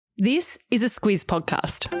This is a Squiz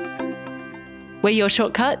podcast. We're your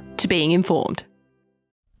shortcut to being informed.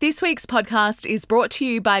 This week's podcast is brought to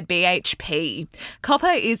you by BHP.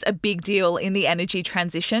 Copper is a big deal in the energy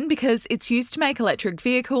transition because it's used to make electric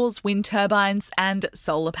vehicles, wind turbines and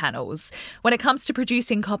solar panels. When it comes to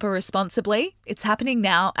producing copper responsibly, it's happening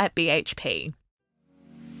now at BHP.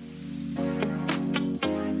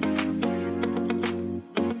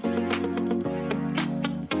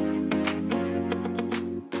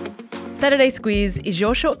 Saturday Squiz is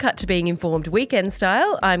your shortcut to being informed weekend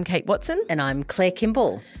style. I'm Kate Watson. And I'm Claire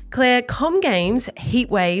Kimball. Claire, Comm Games,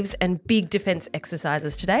 heatwaves and big defence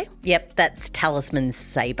exercises today. Yep, that's Talisman's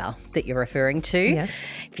sabre that you're referring to. Yeah.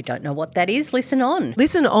 If you don't know what that is, listen on.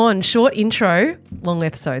 Listen on, short intro, long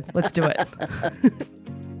episode. Let's do it.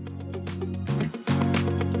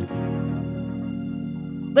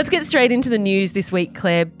 Let's get straight into the news this week,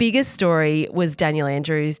 Claire. Biggest story was Daniel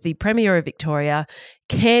Andrews, the Premier of Victoria,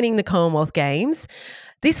 canning the Commonwealth Games.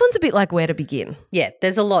 This one's a bit like where to begin. Yeah,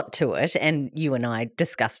 there's a lot to it, and you and I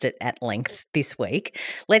discussed it at length this week.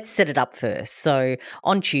 Let's set it up first. So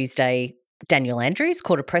on Tuesday, Daniel Andrews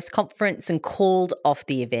called a press conference and called off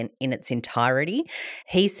the event in its entirety.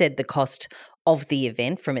 He said the cost of the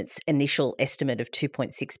event from its initial estimate of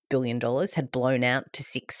 $2.6 billion had blown out to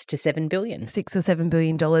 $6 to $7 billion. $6 or $7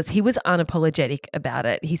 billion. He was unapologetic about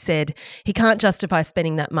it. He said he can't justify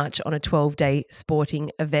spending that much on a 12-day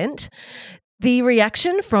sporting event. The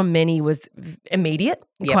reaction from many was immediate,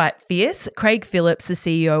 quite fierce. Craig Phillips, the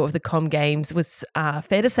CEO of the Comm Games, was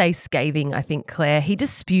fair to say scathing, I think, Claire. He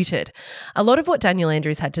disputed a lot of what Daniel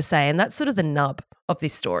Andrews had to say, and that's sort of the nub of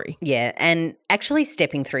this story. Yeah, and actually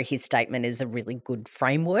stepping through his statement is a really good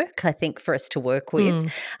framework, I think, for us to work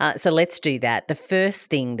with. So let's do that. The first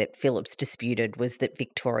thing that Phillips disputed was that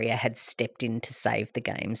Victoria had stepped in to save the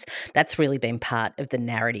Games. That's really been part of the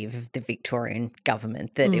narrative of the Victorian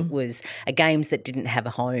government, that it was a Games that didn't have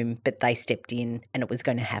a home, but they stepped in and it was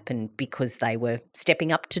going to happen because they were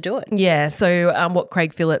stepping up to do it. Yeah, so what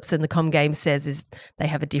Craig Phillips and the Comm Games says is they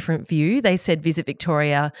have a different view. They said Visit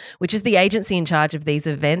Victoria, which is the agency in charge of these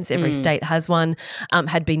events, every state has one,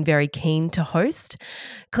 had been very keen to host.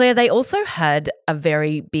 Claire, they also had a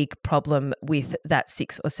very big problem with that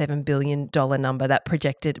 $6 or $7 billion number, that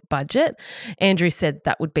projected budget. Andrew said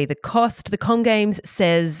that would be the cost. The Comm Games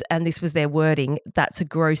says, and this was their wording, that's a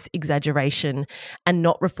gross exaggeration and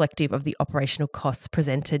not reflective of the operational costs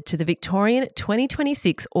presented to the Victorian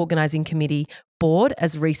 2026 Organising Committee board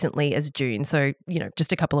as recently as June. So,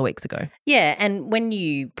 just a couple of weeks ago. Yeah, and when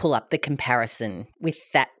you pull up the comparison with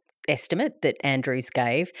that estimate that Andrews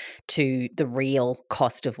gave to the real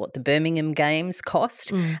cost of what the Birmingham Games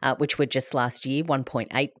cost, which were just last year,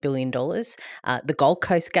 $1.8 billion. The Gold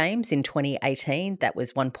Coast Games in 2018, that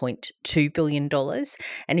was $1.2 billion.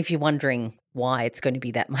 And if you're wondering why it's going to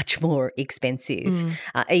be that much more expensive,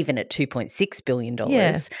 even at $2.6 billion.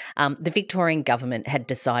 The Victorian government had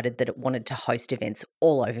decided that it wanted to host events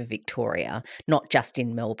all over Victoria, not just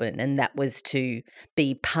in Melbourne, and that was to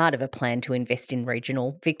be part of a plan to invest in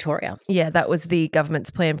regional Victoria. Yeah, that was the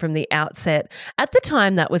government's plan from the outset. At the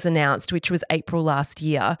time that was announced, which was April last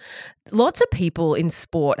year, lots of people in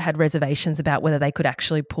sport had reservations about whether they could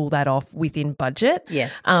actually pull that off within budget. Yeah.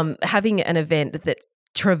 Having an event that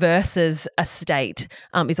traverses a state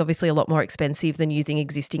is obviously a lot more expensive than using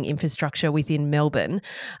existing infrastructure within Melbourne.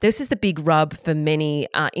 This is the big rub for many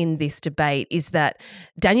in this debate, is that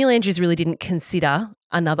Daniel Andrews really didn't consider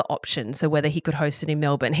another option, so whether he could host it in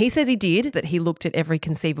Melbourne. He says he did, that he looked at every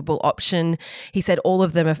conceivable option. He said all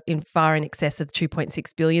of them are far in excess of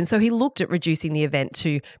 $2.6 billion. So he looked at reducing the event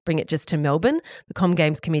to bring it just to Melbourne. The Comm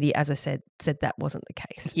Games Committee, as I said that wasn't the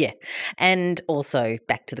case. Yeah, and also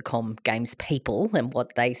back to the Comm Games people and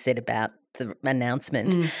what they said about the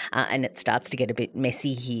announcement, and it starts to get a bit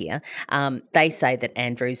messy here. They say that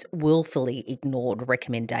Andrews willfully ignored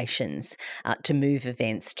recommendations to move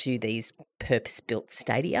events to these purpose-built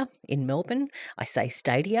stadia in Melbourne. I say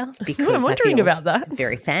stadia because I'm wondering I feel about that.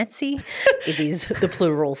 Very fancy. It is the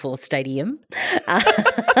plural for stadium.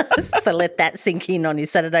 So let that sink in on your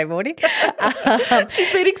Saturday morning.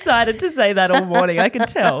 She's been excited to say that all morning, I can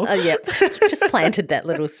tell. Yeah, just planted that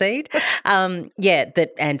little seed. That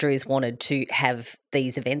Andrews wanted to have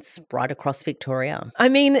these events right across Victoria. I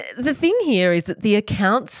mean, the thing here is that the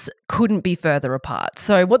accounts couldn't be further apart.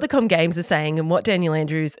 So what the Comm Games are saying and what Daniel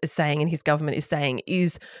Andrews is saying and his government is saying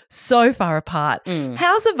is so far apart.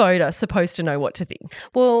 How's a voter supposed to know what to think?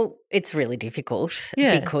 Well, it's really difficult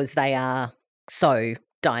because they are so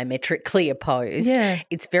diametrically opposed. Yeah.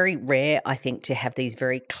 It's very rare, I think, to have these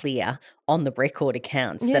very clear on the record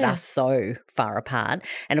accounts that are so far apart.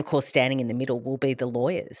 And of course, standing in the middle will be the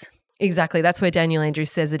lawyers. Exactly. That's where Daniel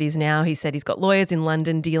Andrews says it is now. He said he's got lawyers in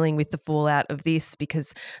London dealing with the fallout of this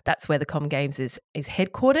because that's where the Comm Games is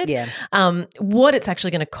headquartered. Yeah. What it's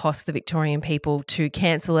actually going to cost the Victorian people to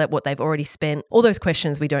cancel it, what they've already spent, all those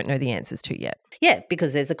questions we don't know the answers to yet. Yeah,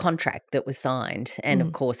 because there's a contract that was signed and,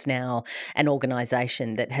 of course, now an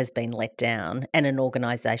organisation that has been let down and an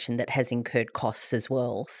organisation that has incurred costs as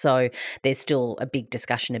well. So there's still a big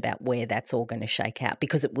discussion about where that's all going to shake out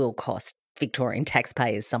because it will cost Victorian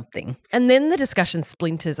taxpayers something. And then the discussion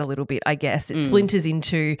splinters a little bit, I guess. It splinters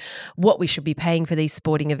into what we should be paying for these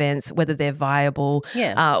sporting events, whether they're viable,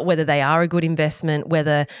 whether they are a good investment,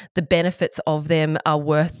 whether the benefits of them are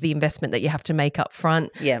worth the investment that you have to make up front.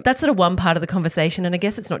 Yeah. That's sort of one part of the conversation. And I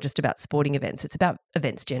guess it's not just about sporting events, it's about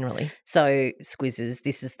events generally. So, Squizzes,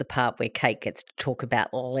 this is the part where Kate gets to talk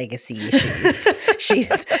about legacy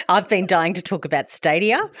issues. I've been dying to talk about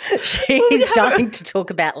stadia. She's dying to talk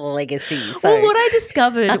about legacy. So, well, what I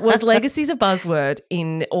discovered was legacy's a buzzword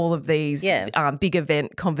in all of these big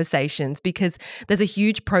event conversations because there's a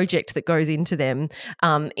huge project that goes into them.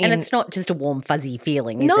 And it's not just a warm, fuzzy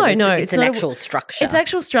feeling, is no, it? No, it's an actual structure. It's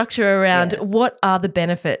actual structure around what are the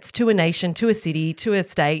benefits to a nation, to a city, to a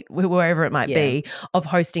state, wherever it might be, of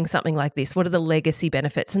hosting something like this. What are the legacy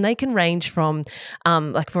benefits? And they can range from,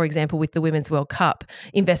 like, for example, with the Women's World Cup,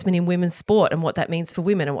 investment in women's sport and what that means for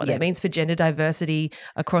women and what that means for gender diversity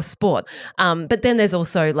across sport. But then there's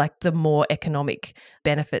also like the more economic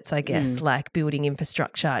benefits, I guess, like building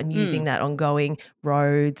infrastructure and using that ongoing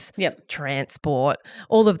roads, transport,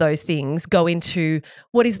 all of those things go into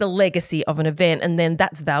what is the legacy of an event, and then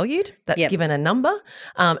that's valued, that's given a number,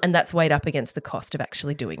 and that's weighed up against the cost of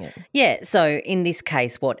actually doing it. Yeah, so in this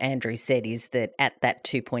case, what Andrew said is that at that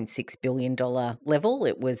 $2.6 billion level,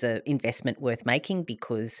 it was an investment worth making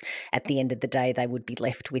because at the end of the day, they would be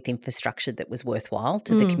left with infrastructure that was worthwhile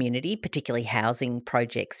to the community, particularly housing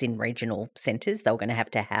projects in regional centres. They were going to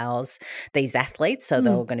have to house these athletes, so they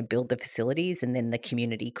were going to build the facilities and then the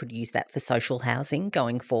community could use that for social housing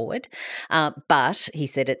going forward. But he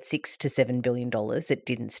said at $6 to $7 billion, it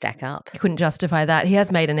didn't stack up. He couldn't justify that. He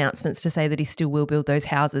has made announcements to say that he still will build those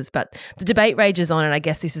houses, but the debate rages on, and I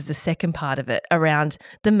guess this is the second part of it, around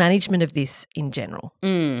the management of this in general.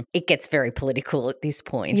 It gets very political at this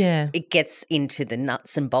point. Yeah. It gets into the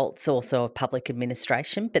nuts and bolts also of public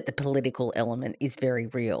administration, but the political element is very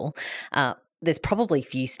real. There's probably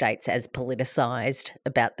few states as politicised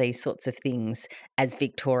about these sorts of things as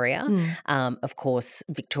Victoria. Of course,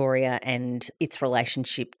 Victoria and its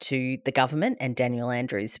relationship to the government and Daniel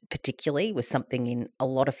Andrews particularly was something in a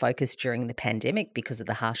lot of focus during the pandemic because of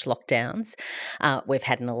the harsh lockdowns. We've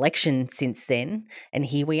had an election since then, and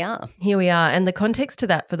here we are. Here we are. And the context to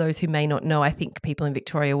that, for those who may not know, I think people in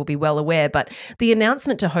Victoria will be well aware, but the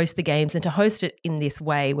announcement to host the Games and to host it in this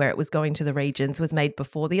way where it was going to the regions was made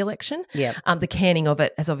before the election. Yeah. The canning of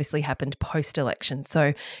it has obviously happened post-election. So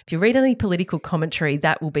if you read any political commentary,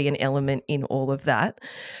 that will be an element in all of that.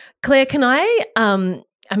 Claire, can I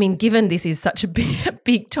mean, given this is such a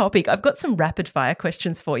big topic, I've got some rapid fire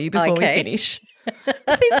questions for you before we finish.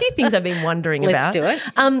 A few things I've been wondering about.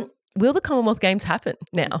 Let's do it. Will the Commonwealth Games happen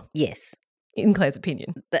now? Yes. In Claire's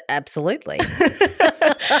opinion. Absolutely.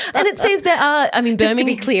 And it seems there are, I mean, Just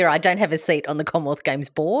Birmingham. to be clear, I don't have a seat on the Commonwealth Games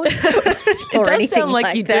board It or does anything sound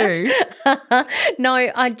like you that. do. No,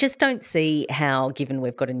 I just don't see how, given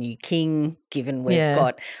we've got a new king, given we've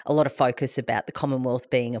got a lot of focus about the Commonwealth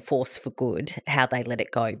being a force for good, how they let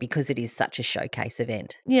it go because it is such a showcase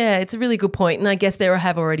event. Yeah, it's a really good point. And I guess there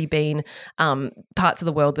have already been parts of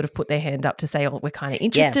the world that have put their hand up to say, oh, we're kind of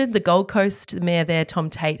interested. Yeah. The Gold Coast, the mayor there, Tom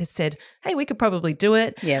Tate, has said, hey, we could probably do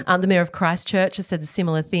it. Yeah. The mayor of Christchurch has said a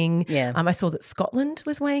similar thing. Yeah. I saw that Scotland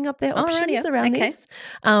was weighing up their options around okay. this.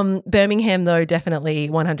 Birmingham, though, definitely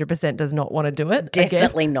 100% does not want to do it.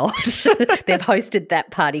 Definitely not. They've hosted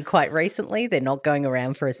that party quite recently. They're not going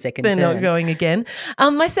around for a second They're term. not going again.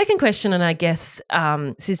 My second question, and I guess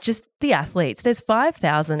this is just the athletes. There's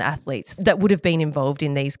 5,000 athletes that would have been involved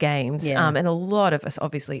in these games, and a lot of us,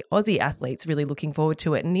 obviously, Aussie athletes really looking forward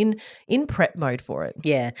to it and in prep mode for it.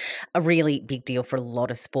 Yeah, a really big deal for a lot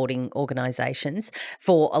of sporting organisations.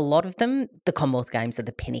 For a lot of them, the Commonwealth Games are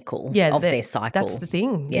the pinnacle of their cycle. That's the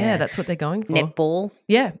thing. Yeah, that's what they're going for. Netball.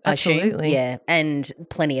 Yeah, I absolutely. assume, yeah, and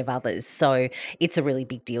plenty of others. So it's a really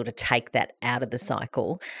big deal to take that out of the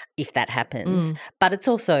cycle if that happens. But it's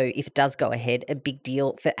also, if it does go ahead, a big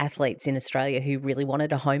deal for athletes in Australia who really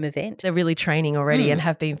wanted a home event. They're really training already and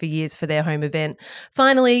have been for years for their home event.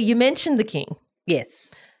 Finally, you mentioned the King.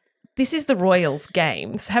 Yes. This is the Royals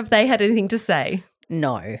Games. Have they had anything to say?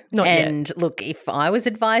 No. Not and yet. Look, if I was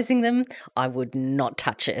advising them, I would not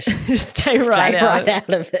touch it. Just stay right out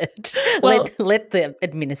of it. Well, let the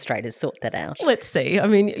administrators sort that out. Let's see. I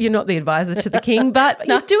mean, you're not the advisor to the king, but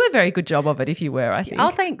you do a very good job of it if you were, I think.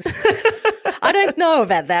 Oh, thanks. I don't know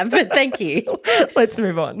about that, but thank you. Let's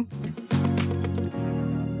move on.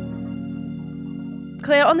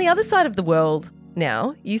 Claire, on the other side of the world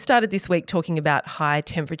now, you started this week talking about high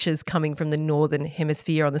temperatures coming from the Northern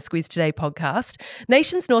Hemisphere on the Squiz Today podcast.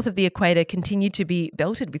 Nations north of the equator continue to be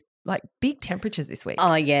belted with big temperatures this week.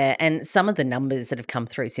 Oh, yeah. And some of the numbers that have come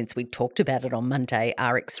through since we talked about it on Monday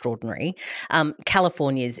are extraordinary.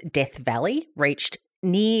 California's Death Valley reached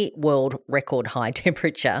near world record high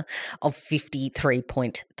temperature of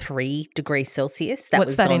 53.3 degrees Celsius.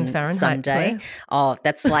 What's that on in Fahrenheit, Sunday. Claire? Oh,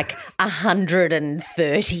 that's like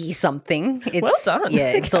 130 something. Well done.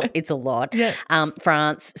 Yeah, it's a lot. Yeah.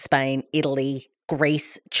 France, Spain, Italy,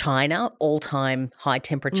 Greece, China, all-time high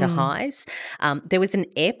temperature highs. There was an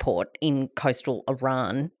airport in coastal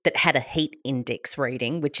Iran that had a heat index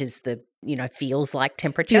reading, which is the feels like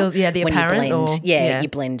temperature. The when apparent. you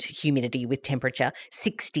blend humidity with temperature,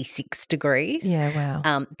 66 degrees. Yeah,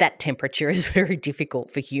 wow. That temperature is very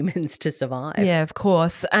difficult for humans to survive. Yeah, of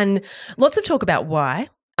course. And lots of talk about why.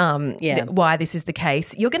 Why this is the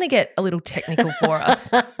case. You're going to get a little technical for us.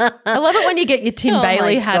 I love it when you get your Tim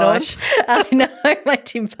Bailey hat on. I know, my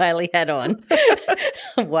Tim Bailey hat on.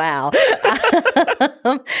 Wow.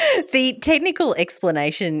 The technical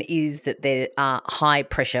explanation is that there are high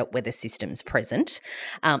pressure weather systems present.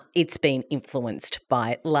 It's been influenced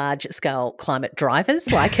by large-scale climate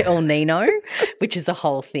drivers like El Nino, which is a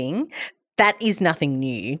whole thing. That is nothing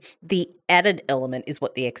new. The added element is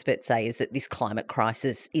what the experts say is that this climate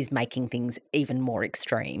crisis is making things even more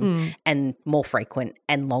extreme and more frequent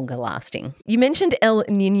and longer lasting. You mentioned El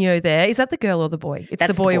Nino there. Is that the girl or the boy? It's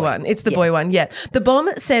the boy one. It's the boy one, yeah. The BOM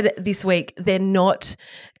said this week they're not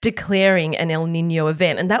declaring an El Nino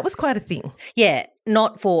event, and that was quite a thing. Yeah,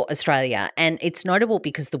 not for Australia. And it's notable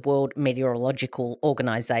because the World Meteorological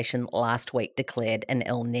Organization last week declared an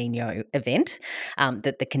El Nino event,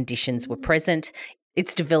 that the conditions were present.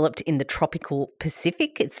 It's developed in the tropical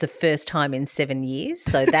Pacific. It's the first time in 7 years,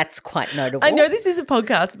 so that's quite notable. I know this is a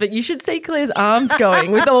podcast, but you should see Claire's arms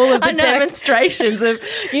going with all of the demonstrations of.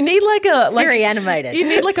 You need it's very animated. You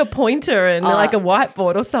need like a pointer and like a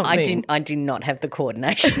whiteboard or something. I do not have the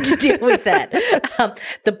coordination to deal with that.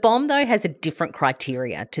 The BOM though has a different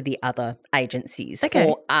criteria to the other agencies. Okay.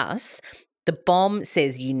 For us, the BOM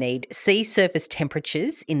says you need sea surface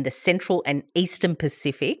temperatures in the central and eastern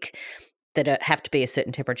Pacific that have to be a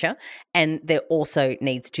certain temperature, and there also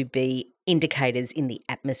needs to be indicators in the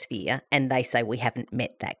atmosphere, and they say we haven't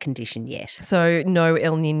met that condition yet. So no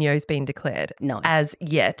El Nino's been declared? No. As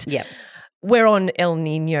yet? Yep. We're on El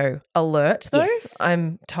Nino alert, though. Yes.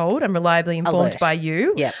 I'm told. I'm reliably informed by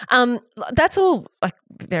you. Yeah. That's all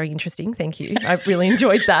very interesting. Thank you. I really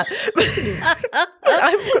enjoyed that.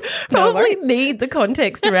 I probably need the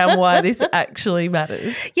context around why this actually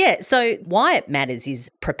matters. Yeah. So why it matters is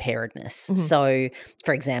preparedness. Mm-hmm. So,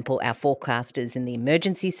 for example, our forecasters and the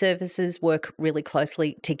emergency services work really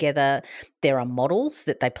closely together. There are models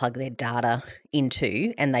that they plug their data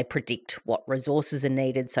into and they predict what resources are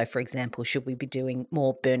needed. So, for example, should we be doing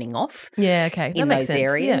more burning off in those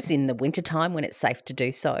areas in the wintertime when it's safe to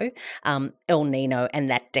do so? El Nino and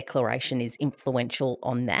that declaration is influential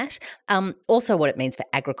on that. Also what it means for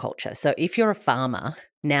agriculture. So if you're a farmer,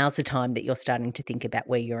 now's the time that you're starting to think about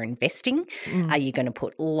where you're investing. Are you going to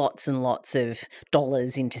put lots and lots of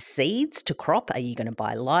dollars into seeds to crop? Are you going to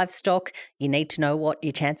buy livestock? You need to know what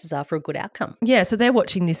your chances are for a good outcome. Yeah, so they're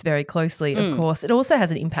watching this very closely, of course. It also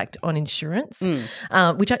has an impact on insurance,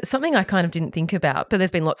 which something I kind of didn't think about. But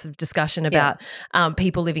there's been lots of discussion about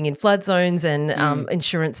people living in flood zones and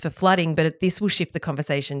insurance for flooding. But this will shift the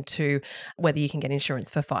conversation to whether you can get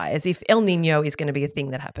insurance for fires if El Nino is going to be a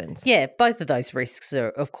thing that happens. Yeah, both of those risks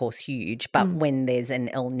are of course huge, but when there's an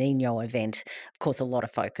El Nino event, of course a lot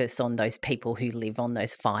of focus on those people who live on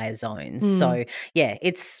those fire zones. So yeah,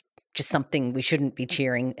 it's just something we shouldn't be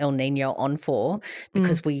cheering El Nino on for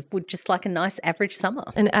because we would just like a nice average summer.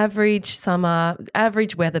 An average summer,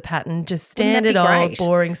 average weather pattern, just standard old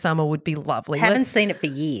boring summer would be lovely. Haven't seen it for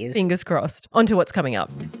years. Fingers crossed. On to what's coming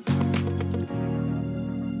up.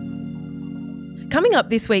 Coming up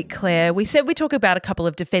this week, Claire, we said we talk about a couple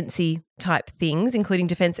of defensy type things, including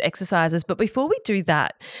defence exercises. But before we do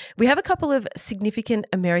that, we have a couple of significant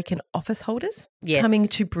American office holders coming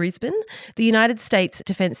to Brisbane. The United States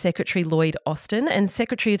Defence Secretary Lloyd Austin and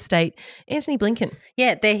Secretary of State Antony Blinken.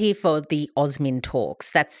 Yeah, they're here for the AUSMIN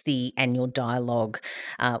talks. That's the annual dialogue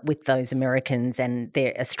with those Americans and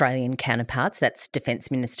their Australian counterparts. That's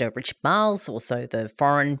Defence Minister Richard Marles, also the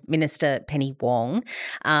Foreign Minister Penny Wong.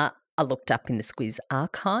 I looked up in the Squiz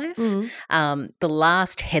archive. The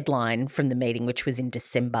last headline from the meeting, which was in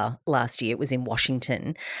December last year, it was in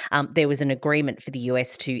Washington, there was an agreement for the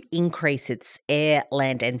US to increase its air,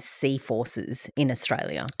 land and sea forces in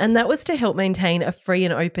Australia. And that was to help maintain a free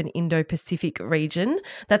and open Indo-Pacific region.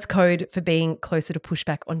 That's code for being closer to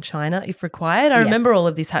pushback on China if required. I remember all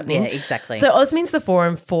of this happening. Yeah, exactly. So AUSMIN's the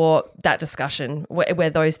forum for that discussion where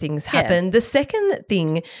those things happen. Yeah. The second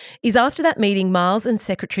thing is after that meeting, Marles and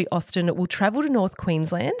Secretary Austin will travel to North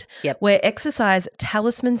Queensland where exercise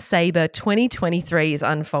Talisman Sabre 2023 is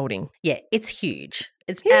unfolding. Yeah, it's huge.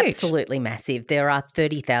 It's absolutely massive. There are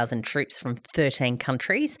 30,000 troops from 13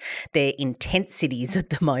 countries. They're in tent cities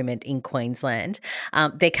at the moment in Queensland.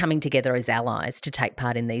 They're coming together as allies to take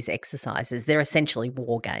part in these exercises. They're essentially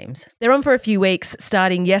war games. They're on for a few weeks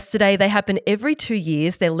starting yesterday. They happen every 2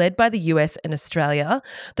 years. They're led by the US and Australia.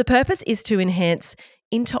 The purpose is to enhance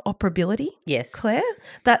interoperability. Yes. Claire?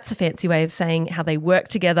 That's a fancy way of saying how they work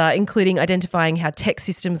together, including identifying how tech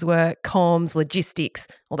systems work, comms, logistics,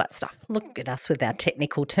 all that stuff. Look at us with our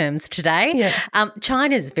technical terms today. Yeah.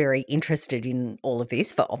 China's very interested in all of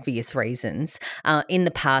this for obvious reasons. In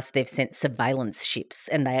the past, they've sent surveillance ships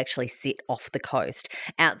and they actually sit off the coast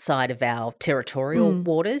outside of our territorial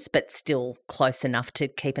waters, but still close enough to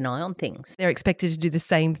keep an eye on things. They're expected to do the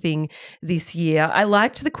same thing this year. I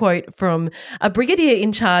liked the quote from a brigadier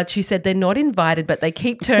in charge who said they're not invited, but they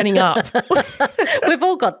keep turning up. We've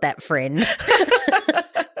all got that friend.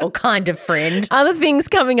 Or kind of friend. Other things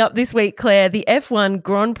coming up this week, Claire, the F1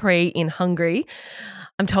 Grand Prix in Hungary.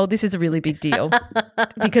 I'm told this is a really big deal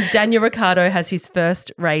because Daniel Ricciardo has his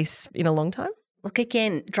first race in a long time. Look,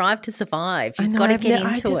 again, Drive to Survive. You've got to get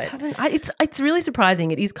into it. It's really surprising.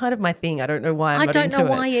 It is kind of my thing. I don't know why I'm not into it. I don't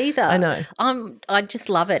know why either. I know. I just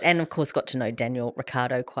love it. And, of course, got to know Daniel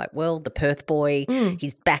Ricciardo quite well, the Perth boy.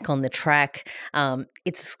 He's back on the track.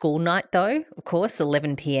 It's a school night, though, of course,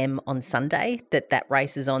 11 p.m. on Sunday that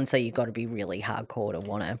race is on, so you've got to be really hardcore to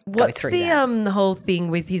want to go through that. What's the whole thing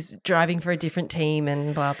with his driving for a different team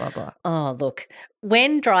and blah, blah, blah? Oh, look.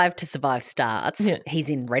 When Drive to Survive starts, he's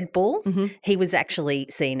in Red Bull. He was actually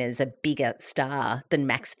seen as a bigger star than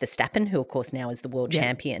Max Verstappen, who, of course, now is the world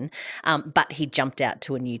champion. But he jumped out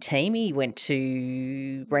to a new team. He went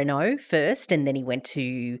to Renault first and then he went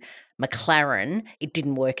to McLaren. It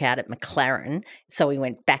didn't work out at McLaren, so he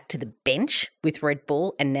went back to the bench with Red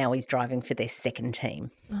Bull and now he's driving for their second team.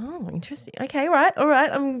 Oh, interesting. Okay, right. All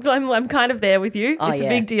right. I'm kind of there with you. It's a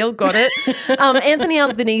big deal. Got it. Anthony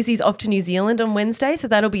Albanese's off to New Zealand on Wednesday, so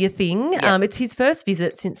that'll be a thing. Yep. It's his first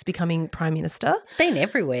visit since becoming Prime Minister. It's been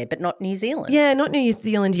everywhere, but not New Zealand. Yeah, not New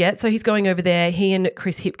Zealand yet. So he's going over there. He and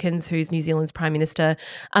Chris Hipkins, who's New Zealand's Prime Minister,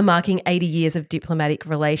 are marking 80 years of diplomatic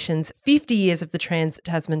relations, 50 years of the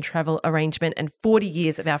Trans-Tasman Travel Arrangement and 40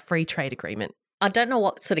 years of our free trade agreement. I don't know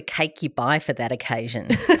what sort of cake you buy for that occasion.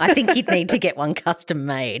 I think you'd need to get one custom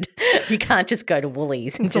made. You can't just go to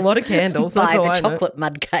Woolies and it's a lot of candles. buy the chocolate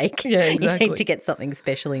mud cake. Yeah, exactly. You need to get something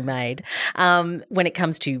specially made. When it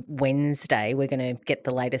comes to Wednesday, we're going to get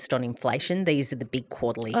the latest on inflation. These are the big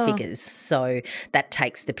quarterly figures. So that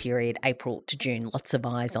takes the period April to June. Lots of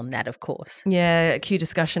eyes on that, of course. Yeah, a cue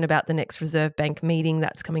discussion about the next Reserve Bank meeting.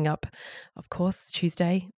 That's coming up, of course,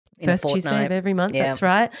 Tuesday. First Tuesday of every month, that's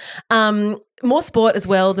right. More sport as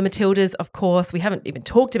well. The Matildas, of course. We haven't even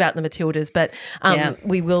talked about the Matildas, but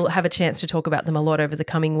we will have a chance to talk about them a lot over the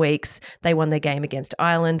coming weeks. They won their game against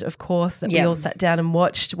Ireland, of course, that we all sat down and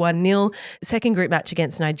watched 1-0. Second group match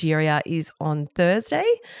against Nigeria is on Thursday.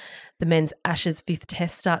 The men's Ashes fifth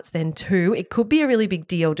test starts then too. It could be a really big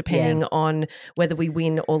deal depending on whether we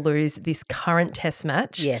win or lose this current test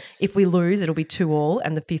match. Yes. If we lose, it'll be 2-2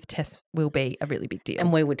 and the fifth test will be a really big deal.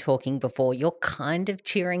 And we were talking before, you're kind of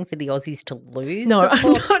cheering for the Aussies to lose. No, the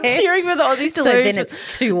I'm not cheering for the Aussies to lose. So then it's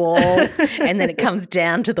 2-2 and then it comes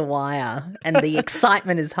down to the wire and the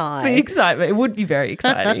excitement is high. The excitement. It would be very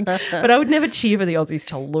exciting. But I would never cheer for the Aussies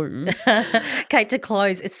to lose. Kate, to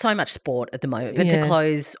close, it's so much sport at the moment, but to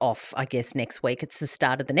close off off, I guess, next week. It's the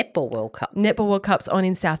start of the Netball World Cup. Netball World Cup's on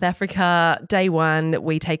in South Africa. Day one,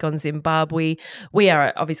 we take on Zimbabwe. We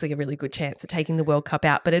are obviously a really good chance at taking the World Cup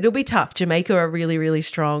out, but it'll be tough. Jamaica are really, really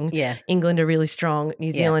strong. Yeah. England are really strong.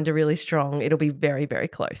 New Zealand are really strong. It'll be very, very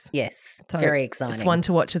close. Yes, So very exciting. It's one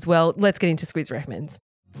to watch as well. Let's get into Squiz Recommends.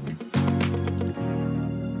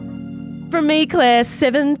 From me, Claire,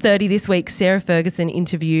 7:30 this week, Sarah Ferguson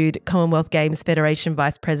interviewed Commonwealth Games Federation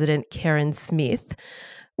Vice President Karen Smith.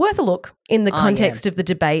 Worth a look in the context of the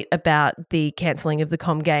debate about the cancelling of the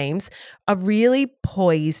Comm Games. A really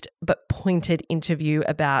poised but pointed interview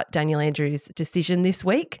about Daniel Andrews' decision this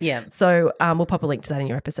week. Yeah. So we'll pop a link to that in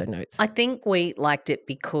your episode notes. I think we liked it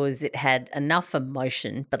because it had enough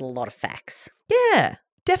emotion but a lot of facts. Yeah,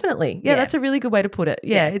 definitely. Yeah, that's a really good way to put it.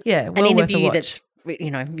 Yeah. Well, an worth a interview watch. that's,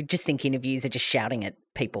 you just think interviews are just shouting at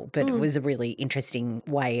people, but it was a really interesting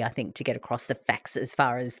way, I think, to get across the facts as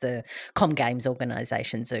far as the Comm Games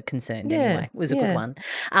organisations are concerned anyway. It was a good one.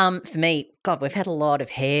 For me, God, we've had a lot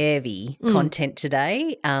of heavy content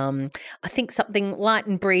today. I think something light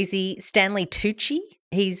and breezy, Stanley Tucci.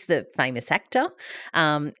 He's the famous actor.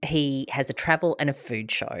 He has a travel and a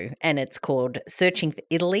food show, and it's called Searching for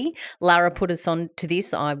Italy. Lara put us on to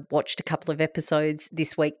this. I watched a couple of episodes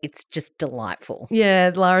this week. It's just delightful.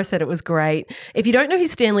 Yeah, Lara said it was great. If you don't know who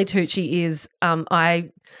Stanley Tucci is,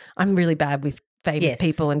 I'm really bad with famous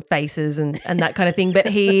people and faces and that kind of thing. But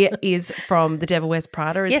he is from The Devil Wears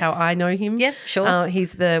Prada is how I know him. Yeah, sure.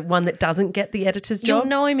 He's the one that doesn't get the editor's job. You'll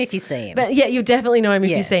know him if you see him. But yeah, you'll definitely know him if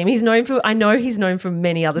you see him. I know he's known for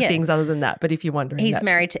many other things other than that, but if you're wondering. He's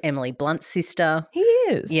married to Emily Blunt's sister. He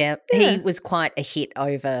is. Yeah. He was quite a hit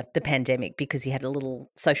over the pandemic because he had a little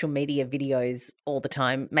social media videos all the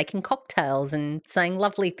time making cocktails and saying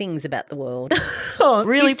lovely things about the world. Oh,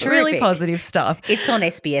 really positive stuff. It's on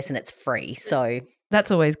SBS and it's free, so that's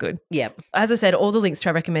always good. Yeah. As I said, all the links to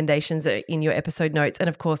our recommendations are in your episode notes. And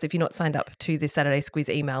of course, if you're not signed up to this Saturday Squiz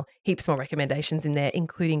email, heaps more recommendations in there,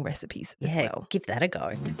 including recipes as well. Give that a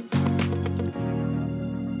go.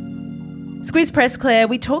 Squiz Press, Claire,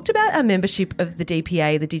 we talked about our membership of the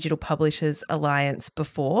DPA, the Digital Publishers Alliance,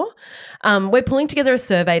 before. We're pulling together a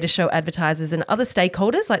survey to show advertisers and other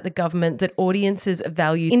stakeholders like the government that audiences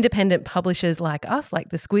value independent publishers like us, like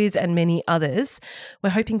the Squiz and many others. We're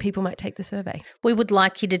hoping people might take the survey. We would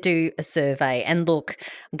like you to do a survey. And look,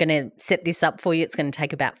 I'm going to set this up for you. It's going to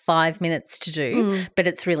take about 5 minutes to do, but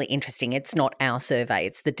it's really interesting. It's not our survey,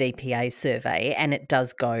 it's the DPA survey, and it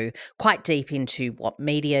does go quite deep into what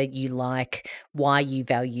media you like, why you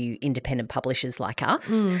value independent publishers like us.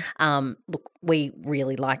 Look, we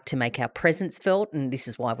really like to make our presence felt, and this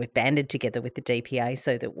is why we've banded together with the DPA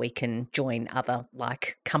so that we can join other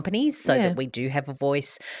like companies so that we do have a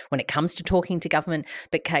voice when it comes to talking to government.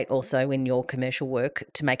 But Kate, also in your commercial work,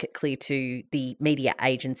 to make it clear to the media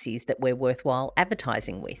agencies that we're worthwhile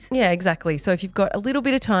advertising with. Yeah, exactly. So if you've got a little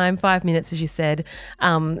bit of time, 5 minutes, as you said,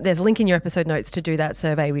 there's a link in your episode notes to do that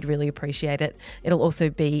survey. We'd really appreciate it. It'll also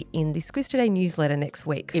be in the Squiz Today newsletter next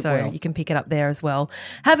week, so you can pick it up there as well.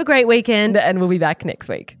 Have a great weekend, and we'll be back next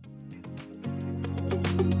week.